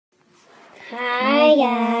Hi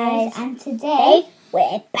guys, and today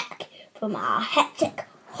we're back from our hectic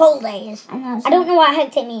holidays. I don't know what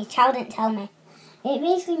hectic means, Chow didn't tell me. It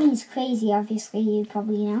basically means crazy, obviously, you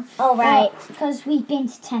probably know. Oh, right. Because we've been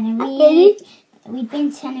to Tenerife, and we've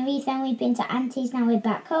been to Auntie's, now we're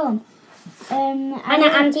back home. And our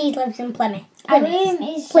Auntie's lives in Plymouth. Our room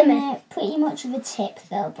is pretty much of a tip,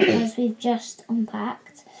 though, because we've just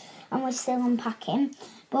unpacked, and we're still unpacking.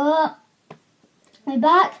 But we're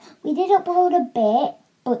back. We did upload a bit,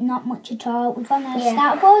 but not much at all. We're going to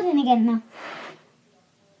start uploading again now.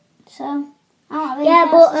 So,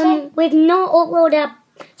 we've not uploaded.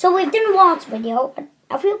 So we've done a water video.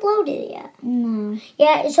 Have we uploaded it yet? No.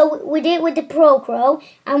 Yeah. So we did it with the Pro,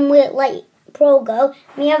 and we're like Progo.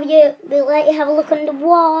 We have a look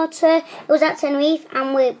underwater. It was at Tenerife,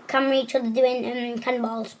 and we camera each other doing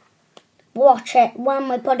cannonballs. Watch it when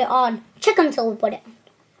we put it on. Check until we put it on.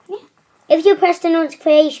 If you press the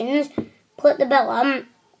notifications, put the bell on.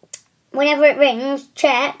 Whenever it rings,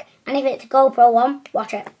 check. And if it's a GoPro one,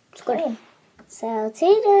 watch it. It's good. So,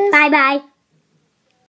 toodles. Bye-bye.